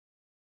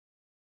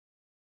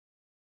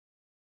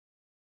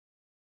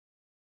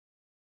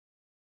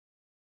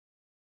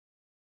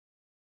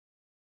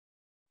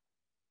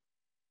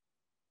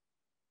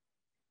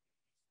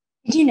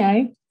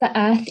know that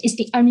Earth is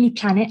the only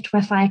planet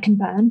where fire can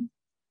burn?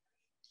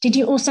 Did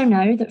you also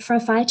know that for a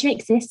fire to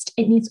exist,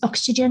 it needs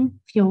oxygen,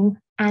 fuel,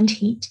 and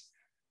heat?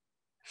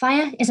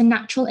 Fire is a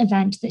natural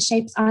event that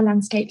shapes our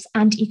landscapes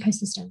and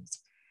ecosystems.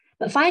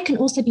 But fire can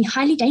also be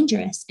highly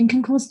dangerous and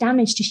can cause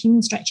damage to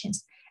human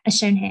structures, as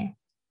shown here.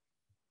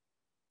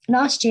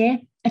 Last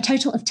year, a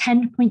total of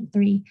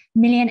 10.3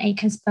 million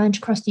acres burned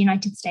across the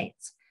United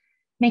States,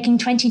 making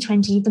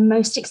 2020 the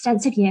most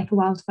extensive year for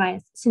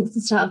wildfires since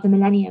the start of the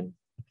millennium.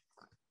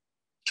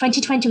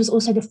 2020 was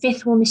also the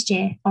fifth warmest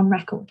year on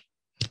record.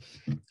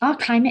 Our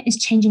climate is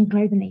changing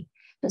globally,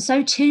 but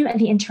so too are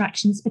the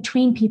interactions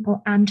between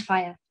people and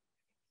fire.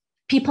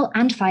 People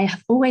and fire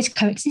have always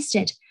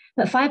coexisted,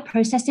 but fire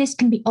processes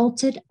can be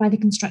altered by the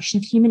construction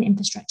of human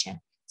infrastructure,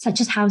 such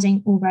as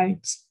housing or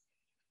roads.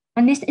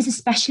 And this is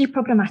especially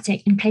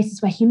problematic in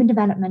places where human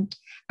development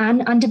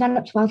and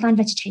undeveloped wildland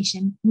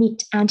vegetation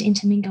meet and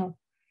intermingle.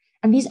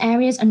 And these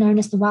areas are known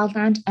as the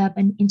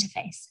wildland-urban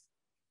interface.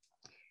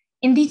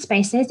 In these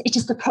spaces, it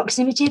is the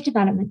proximity of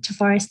development to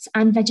forests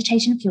and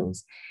vegetation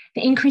fuels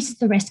that increases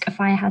the risk of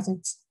fire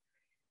hazards.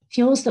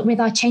 Fuels that with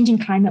our changing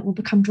climate will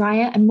become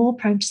drier and more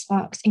prone to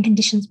sparks in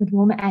conditions with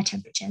warmer air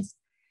temperatures.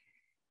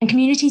 And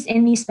communities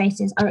in these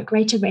spaces are at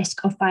greater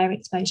risk of fire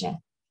exposure.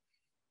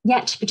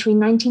 Yet between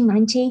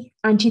 1990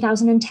 and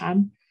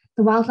 2010,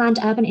 the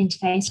wildland-urban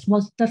interface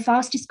was the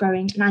fastest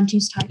growing land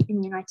use type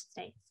in the United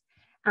States,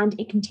 and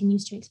it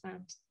continues to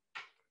expand.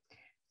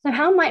 So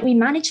how might we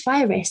manage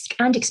fire risk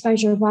and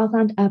exposure of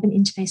wildland-urban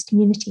interface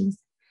communities?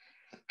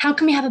 How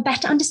can we have a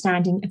better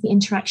understanding of the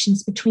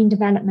interactions between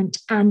development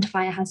and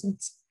fire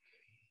hazards?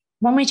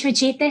 One way to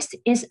achieve this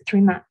is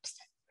through maps.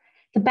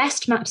 The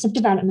best maps of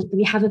development that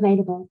we have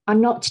available are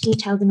not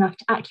detailed enough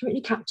to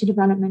accurately capture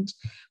development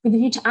with a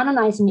view to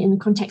analysing it in the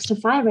context of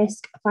fire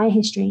risk, fire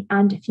history,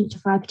 and future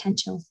fire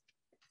potential.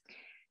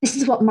 This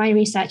is what my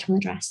research will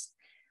address.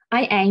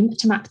 I aim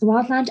to map the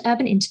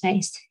wildland-urban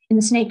interface in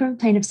the Snake River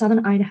Plain of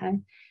southern Idaho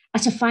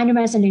at a finer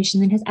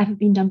resolution than has ever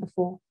been done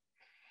before.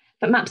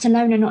 But maps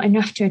alone are not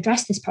enough to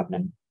address this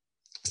problem.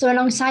 So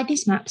alongside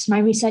these maps, my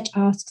research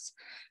asks,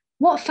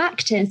 what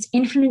factors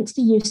influence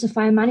the use of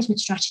fire management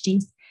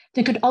strategies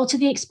that could alter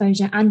the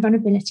exposure and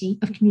vulnerability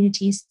of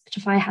communities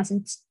to fire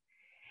hazards?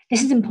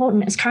 This is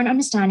important as current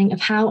understanding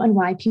of how and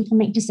why people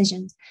make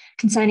decisions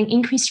concerning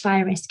increased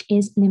fire risk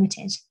is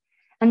limited.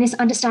 And this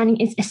understanding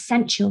is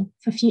essential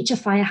for future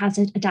fire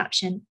hazard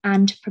adaptation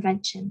and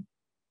prevention.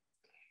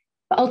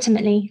 But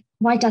ultimately,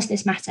 why does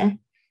this matter?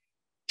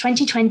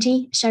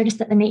 2020 showed us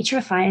that the nature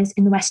of fires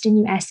in the Western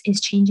US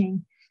is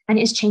changing, and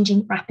it is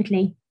changing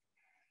rapidly.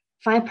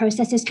 Fire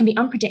processes can be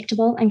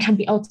unpredictable and can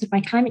be altered by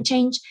climate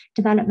change,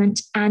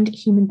 development, and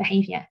human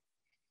behaviour.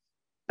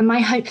 And my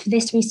hope for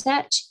this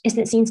research is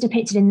that scenes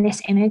depicted in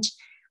this image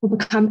will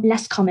become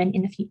less common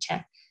in the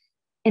future,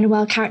 in a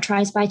world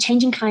characterised by a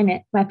changing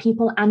climate where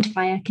people and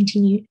fire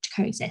continue to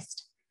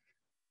coexist.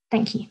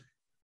 Thank you.